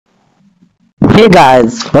Hey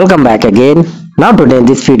guys, welcome back again. Now today in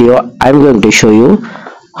this video I'm going to show you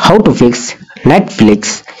how to fix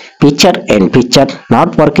Netflix picture-in-picture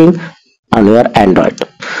not working on your Android.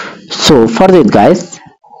 So for this guys,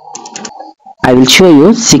 I will show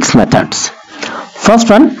you 6 methods. First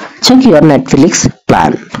one, check your Netflix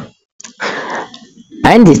plan.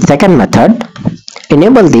 And the second method,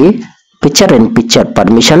 enable the picture-in-picture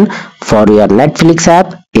permission for your Netflix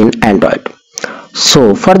app in Android.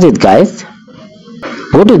 So for this guys,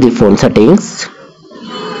 go to the phone settings,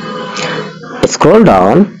 scroll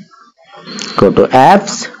down, go to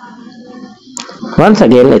apps, once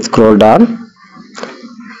again scroll down,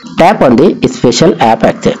 tap on the special app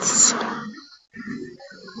access.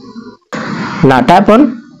 Now tap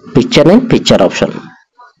on picture in picture option.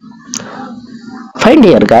 Find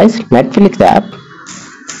here guys Netflix app,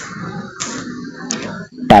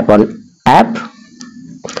 tap on app,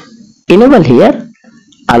 enable here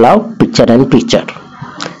allow picture in picture.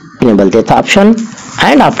 Enable this option,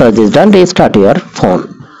 and after this done, restart your phone.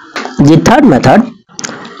 The third method,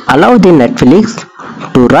 allow the Netflix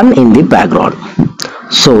to run in the background.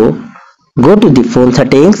 So go to the phone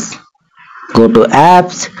settings, go to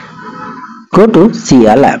apps, go to see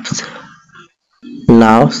all apps.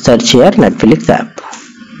 Now search here Netflix app.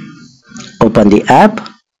 Open the app,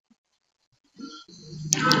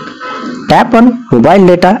 tap on mobile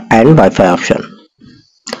data and Wi-Fi option.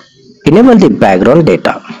 Enable the background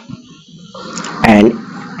data and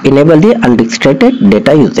enable the unrestricted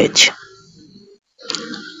data usage.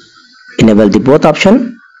 Enable the both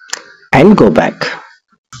option and go back.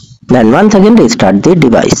 Then once again restart the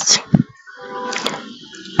device.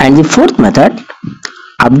 And the fourth method,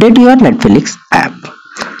 update your Netflix app.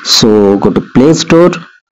 So go to Play Store,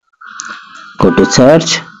 go to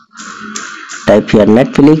search, type your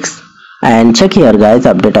Netflix and check here guys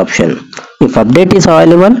update option. If update is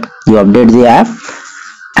available, you update the app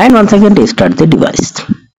and once again restart the device.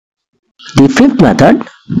 The fifth method,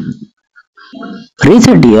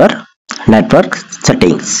 reset your network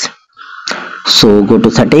settings. So go to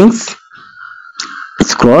settings,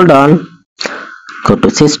 scroll down, go to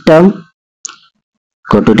system,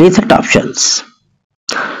 go to reset options.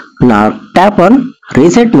 Now tap on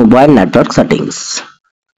reset mobile network settings.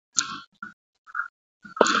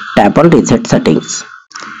 Tap on reset settings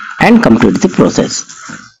and complete the process.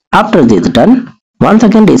 After this done, once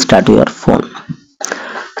again restart your phone.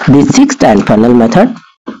 The sixth and final method,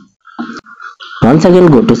 once again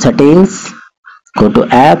go to settings, go to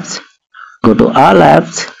apps, go to all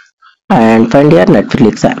apps and find your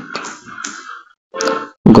Netflix app.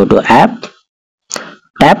 Go to app,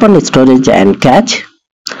 tap on storage and cache,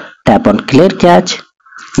 tap on clear cache,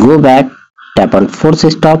 go back, tap on force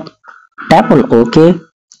stop, tap on OK,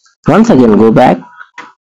 once again go back,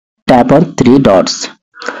 tap on 3 dots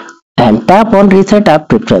and tap on reset app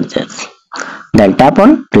preferences, then tap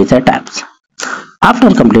on reset apps. After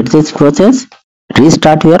complete this process,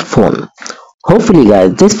 restart your phone. Hopefully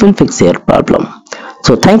guys this will fix your problem.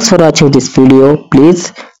 So thanks for watching this video.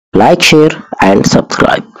 Please like, share and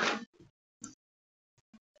subscribe.